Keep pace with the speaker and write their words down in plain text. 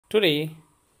Today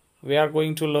we are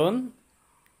going to learn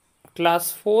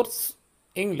Class 4's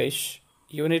English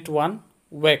Unit 1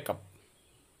 Wake Up.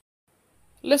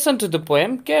 Listen to the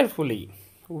poem carefully.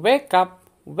 Wake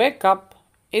up,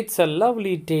 it's a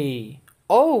lovely day.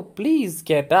 Oh, please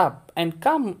get up and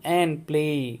come and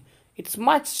play. It's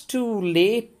much too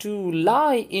late to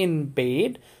lie in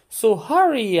bed, so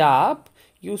hurry up,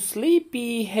 you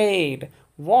sleepy head.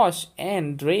 Wash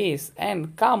and dress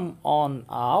and come on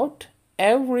out.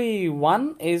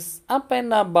 Everyone is up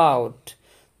and about.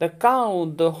 The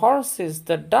cow, the horses,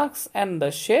 the ducks and the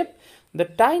sheep, the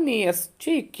tiniest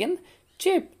chicken,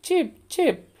 chip, chip,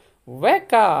 chip,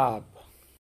 wake up.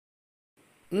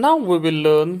 Now we will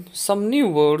learn some new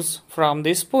words from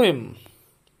this poem.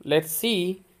 Let's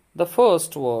see the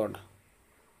first word.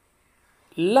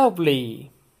 Lovely.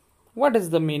 What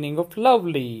is the meaning of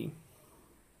lovely?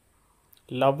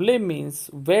 Lovely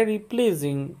means very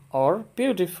pleasing or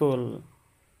beautiful.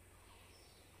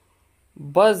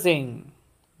 Buzzing.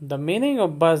 The meaning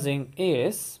of buzzing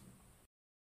is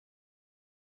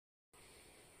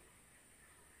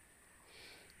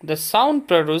the sound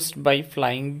produced by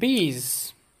flying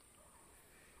bees.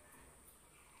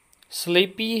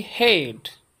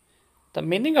 Sleepy-head. The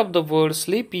meaning of the word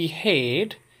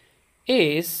sleepy-head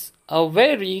is a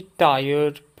very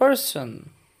tired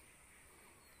person.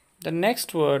 The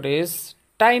next word is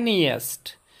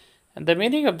tiniest. And the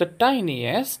meaning of the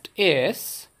tiniest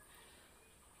is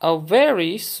a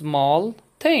very small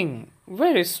thing.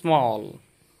 Very small.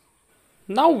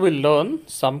 Now we'll learn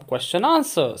some question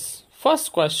answers.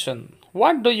 First question.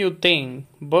 What do you think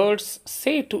birds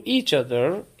say to each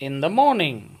other in the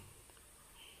morning?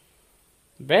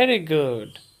 Very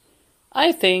good.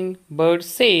 I think birds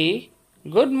say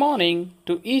good morning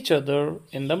to each other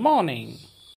in the morning.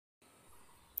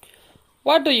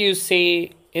 What do you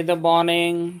say in the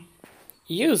morning?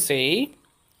 You say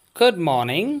good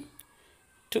morning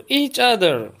to each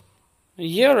other.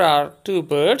 Here are two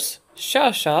birds,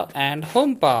 Shasha and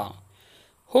Humpa.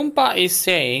 Humpa is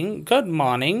saying good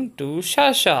morning to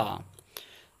Shasha.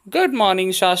 Good morning,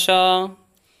 Shasha.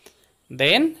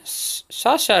 Then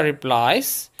Shasha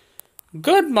replies,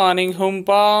 good morning,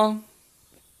 Humpa.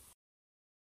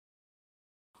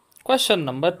 Question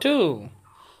number 2.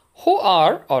 Who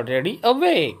are already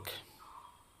awake?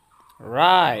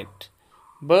 Right.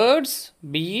 Birds,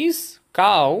 bees,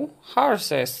 cow,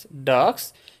 horses,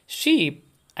 ducks, sheep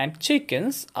and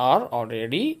chickens are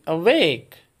already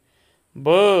awake.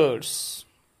 Birds,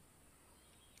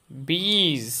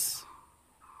 bees,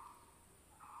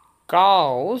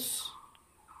 cows,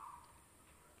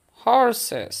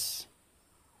 horses,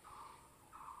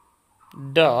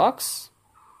 ducks,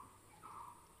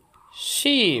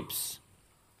 sheep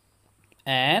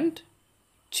and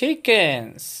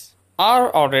chickens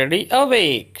are already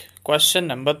awake. Question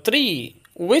number 3.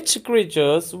 Which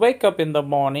creatures wake up in the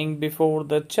morning before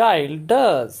the child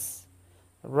does?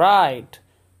 Right.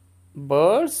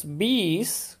 Birds,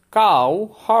 bees,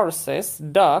 cow, horses,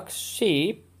 ducks,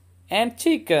 sheep and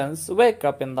chickens wake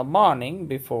up in the morning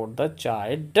before the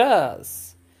child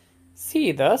does.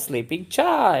 See the sleeping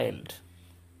child.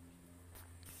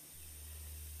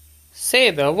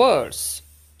 Say the words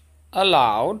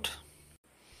aloud.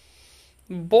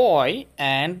 Boy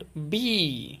and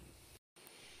bee.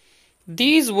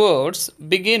 These words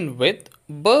begin with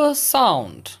B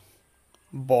sound.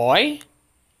 Boy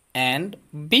and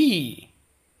bee.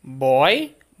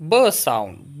 Boy, B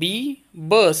sound. Bee,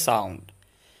 B sound.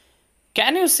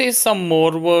 Can you say some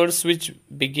more words which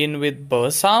begin with B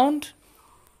sound?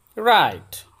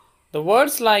 Right. The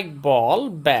words like ball,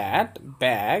 bat,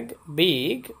 bag,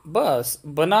 big, bus,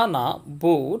 banana,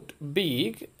 boot,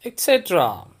 big,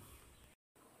 etc.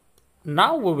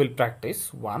 Now we will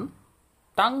practice one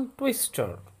tongue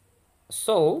twister.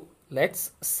 So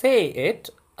let's say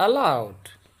it aloud.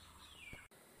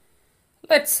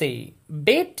 Let's say,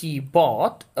 Betty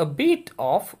bought a bit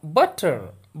of butter,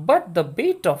 but the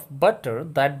bit of butter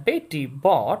that Betty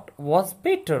bought was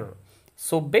bitter.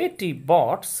 So Betty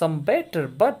bought some better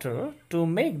butter to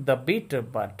make the bitter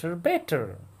butter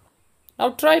better.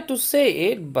 Now try to say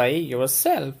it by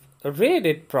yourself. Read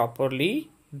it properly.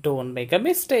 Don't make a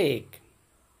mistake.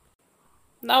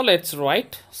 Now let's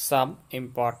write some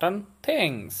important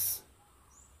things.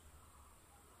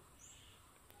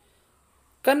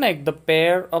 Connect the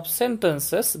pair of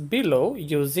sentences below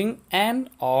using and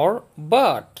or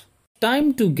but.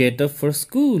 Time to get up for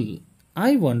school.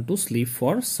 I want to sleep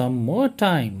for some more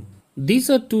time. These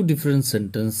are two different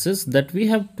sentences that we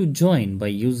have to join by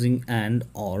using and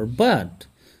or but.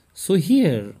 So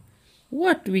here,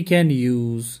 what we can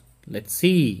use? Let's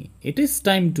see. It is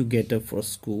time to get up for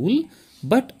school.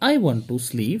 But I want to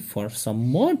sleep for some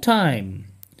more time.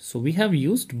 So we have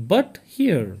used but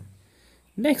here.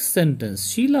 Next sentence,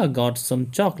 Sheila got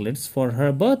some chocolates for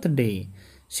her birthday.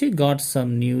 She got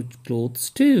some new clothes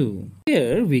too.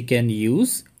 Here we can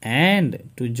use and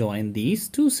to join these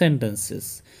two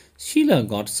sentences. Sheila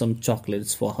got some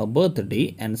chocolates for her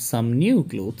birthday and some new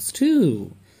clothes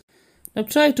too. Now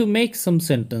try to make some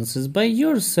sentences by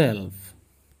yourself.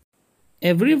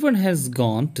 Everyone has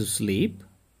gone to sleep.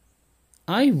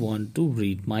 I want to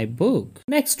read my book.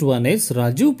 Next one is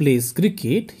Raju plays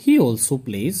cricket. He also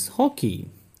plays hockey.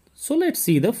 So let's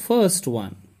see the first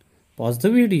one. Pause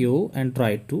the video and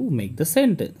try to make the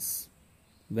sentence.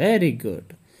 Very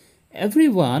good.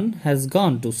 Everyone has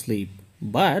gone to sleep,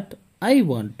 but I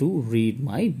want to read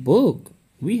my book.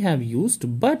 We have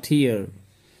used but here.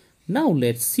 Now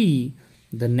let's see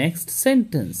the next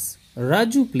sentence.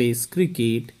 Raju plays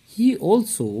cricket. He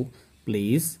also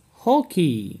plays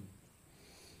hockey.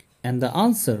 And the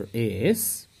answer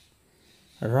is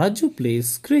Raju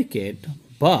plays cricket,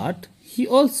 but he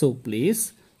also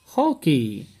plays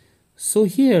hockey. So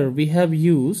here we have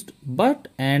used but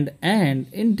and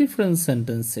in different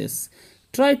sentences.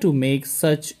 Try to make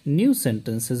such new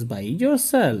sentences by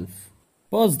yourself.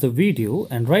 Pause the video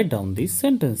and write down these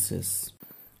sentences.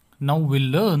 Now we'll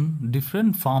learn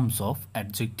different forms of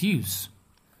adjectives.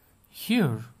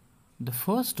 Here, the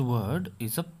first word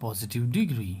is a positive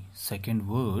degree, second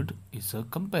word is a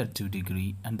comparative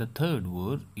degree, and the third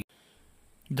word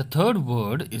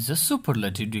is a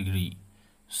superlative degree.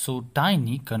 So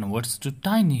tiny converts to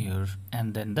tinier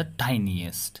and then the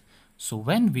tiniest. So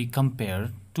when we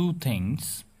compare two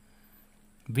things,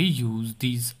 we use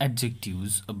these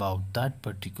adjectives about that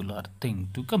particular thing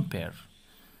to compare.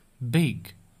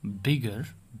 Big, bigger,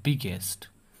 biggest.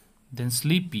 Then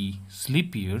sleepy,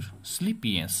 sleepier,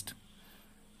 sleepiest.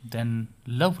 Then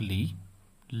lovely,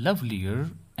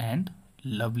 lovelier, and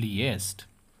loveliest.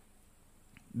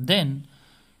 Then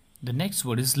the next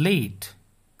word is late,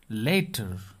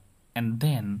 later, and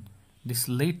then this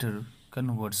later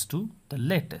converts to the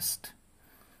latest.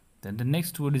 Then the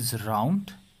next word is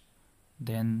round,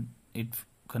 then it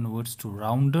converts to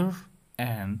rounder,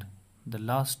 and the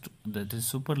last, that is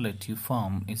superlative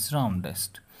form, is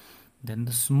roundest. Then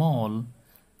the small,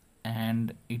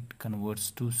 and it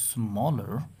converts to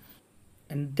smaller,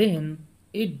 and then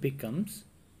it becomes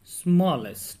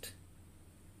smallest.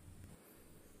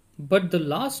 But the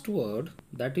last word,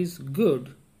 that is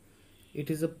good, it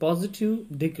is a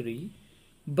positive degree,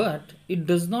 but it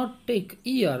does not take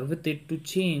er with it to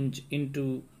change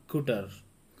into gooder.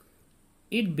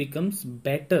 It becomes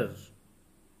better,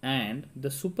 and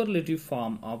the superlative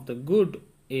form of the good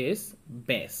is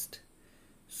best.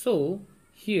 So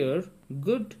here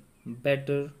good,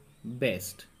 better,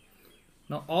 best.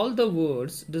 Now all the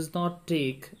words does not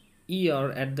take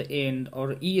er at the end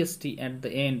or est at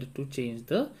the end to change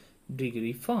the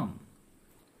degree form.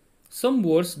 Some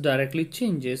words directly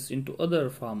changes into other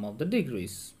form of the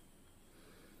degrees.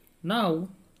 Now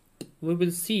we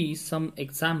will see some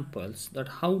examples that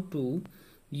how to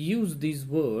use these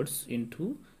words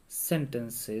into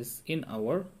sentences in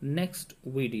our next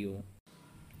video.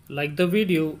 Like the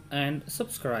video and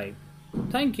subscribe.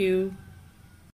 Thank you.